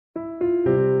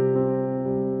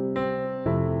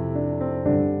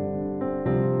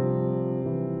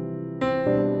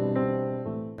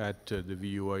at the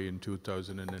VUI in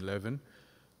 2011.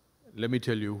 Let me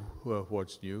tell you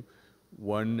what's new.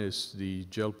 One is the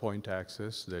gel point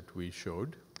access that we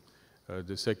showed.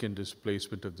 The second is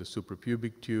placement of the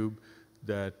suprapubic tube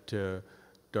that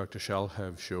Dr.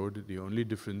 Shalhav showed. The only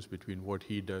difference between what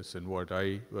he does and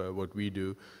what we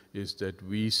do is that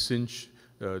we cinch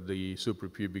the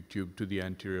suprapubic tube to the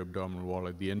anterior abdominal wall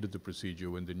at the end of the procedure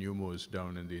when the pneumo is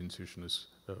down and the incision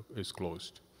is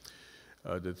closed.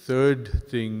 The third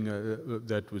thing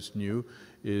that was new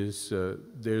is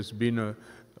there's been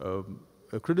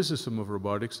a criticism of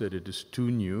robotics that it is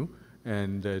too new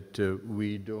and that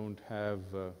we don't have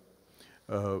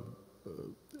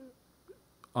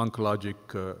oncologic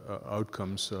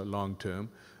outcomes long term.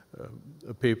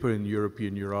 A paper in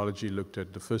European Urology looked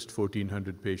at the first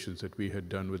 1,400 patients that we had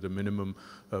done with a minimum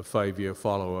 5-year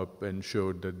follow-up and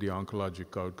showed that the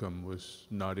oncologic outcome was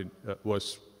not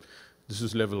this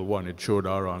is level 1. It showed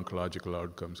our oncological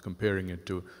outcomes. Comparing it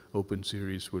to open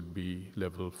series would be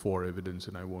level 4 evidence,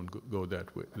 and I won't go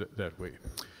that way.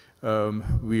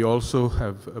 We also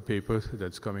have a paper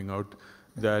that's coming out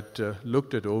that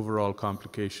looked at overall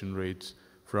complication rates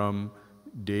from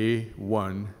day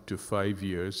 1 to 5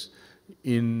 years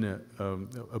in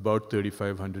about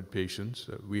 3,500 patients.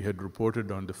 We had reported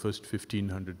on the first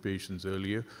 1,500 patients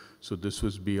earlier, so this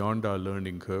was beyond our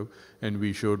learning curve, and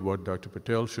we showed what Dr.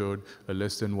 Patel showed, a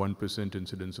less than 1%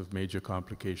 incidence of major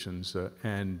complications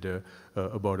and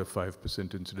about a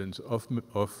 5% incidence of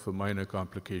minor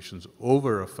complications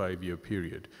over a 5-year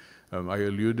period. I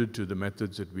alluded to the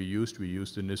methods that we used. We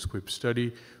used the NISQIP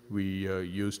study. We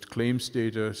used claims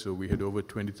data, so we had over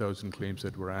 20,000 claims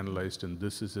that were analyzed, and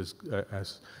this is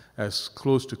as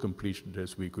close to completion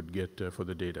as we could get for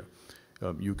the data.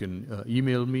 You can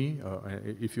email me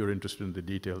if you're interested in the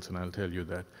details, and I'll tell you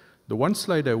that. The one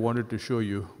slide I wanted to show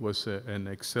you was an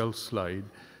Excel slide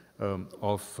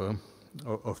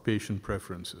of patient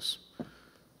preferences.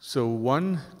 So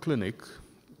one clinic,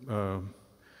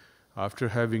 after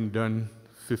having done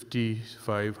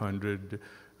 5,500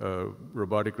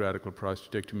 robotic radical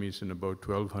prostatectomies and about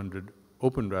 1,200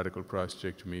 open radical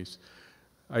prostatectomies,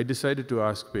 I decided to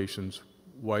ask patients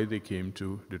why they came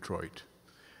to Detroit.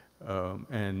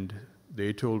 And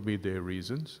they told me their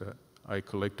reasons. I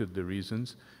collected the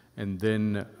reasons, and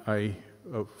then I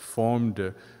formed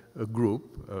a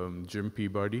group, Jim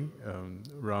Peabody,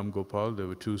 Ram Gopal, there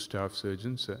were 2 staff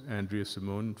surgeons, Andrea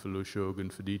Simone, Felicia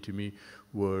Ogun-Faditimi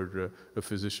were a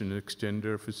physician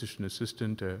extender, physician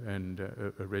assistant, and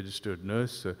a registered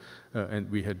nurse,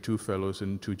 and we had 2 fellows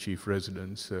and 2 chief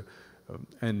residents.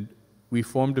 And we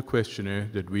formed a questionnaire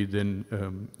that we then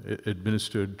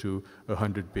administered to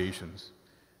 100 patients.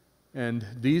 And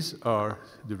these are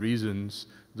the reasons,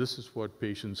 this is what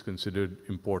patients considered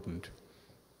important.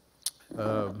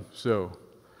 So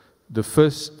the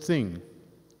first thing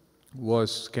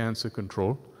was cancer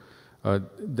control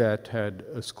that had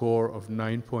a score of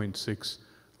 9.6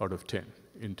 out of 10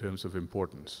 in terms of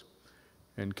importance.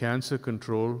 And cancer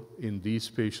control in these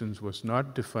patients was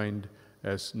not defined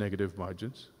as negative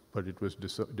margins, but it was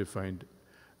defined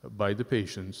by the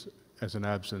patients as an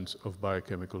absence of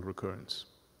biochemical recurrence.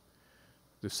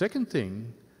 The second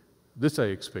thing, this I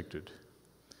expected.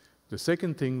 The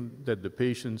second thing that the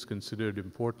patients considered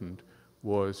important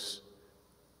was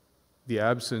the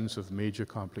absence of major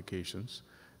complications,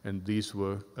 and these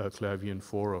were Clavian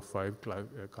 4 or 5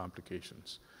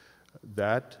 complications.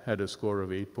 That had a score of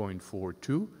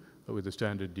 8.42 with a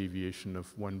standard deviation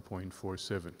of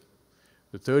 1.47.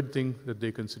 The third thing that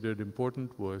they considered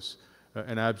important was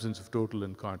an absence of total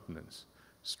incontinence.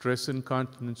 Stress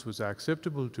incontinence was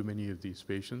acceptable to many of these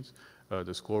patients.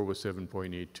 The score was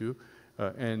 7.82.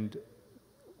 And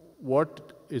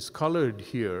what is colored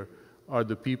here are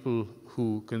the people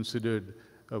who considered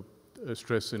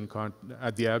stress incontinence,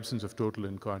 at the absence of total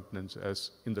incontinence,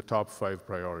 as in the top 5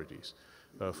 priorities.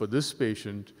 For this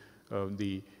patient,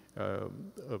 the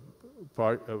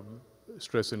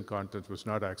stress incontinence was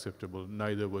not acceptable,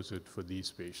 neither was it for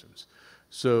these patients.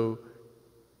 So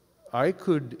I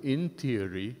could, in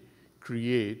theory,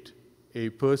 create a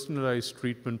personalized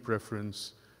treatment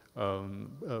preference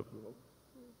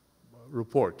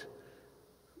report.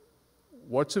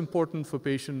 What's important for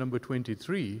patient number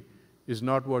 23 is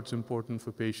not what's important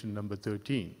for patient number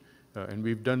 13. And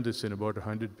we've done this in about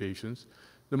 100 patients.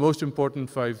 The most important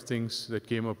 5 things that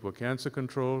came up were cancer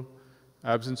control,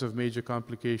 absence of major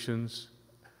complications,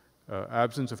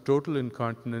 absence of total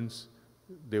incontinence.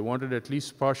 They wanted at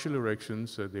least partial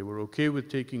erections. They were okay with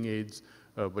taking aids,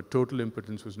 but total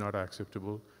impotence was not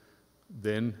acceptable.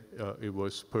 Then it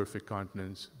was perfect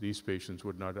continence. These patients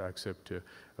would not accept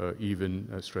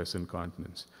even stress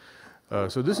incontinence.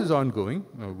 So this is ongoing.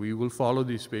 We will follow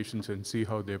these patients and see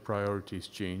how their priorities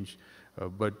change.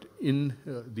 But in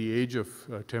the age of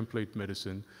template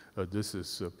medicine, this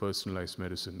is personalized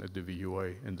medicine at the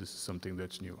VUI, and this is something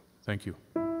that's new. Thank you.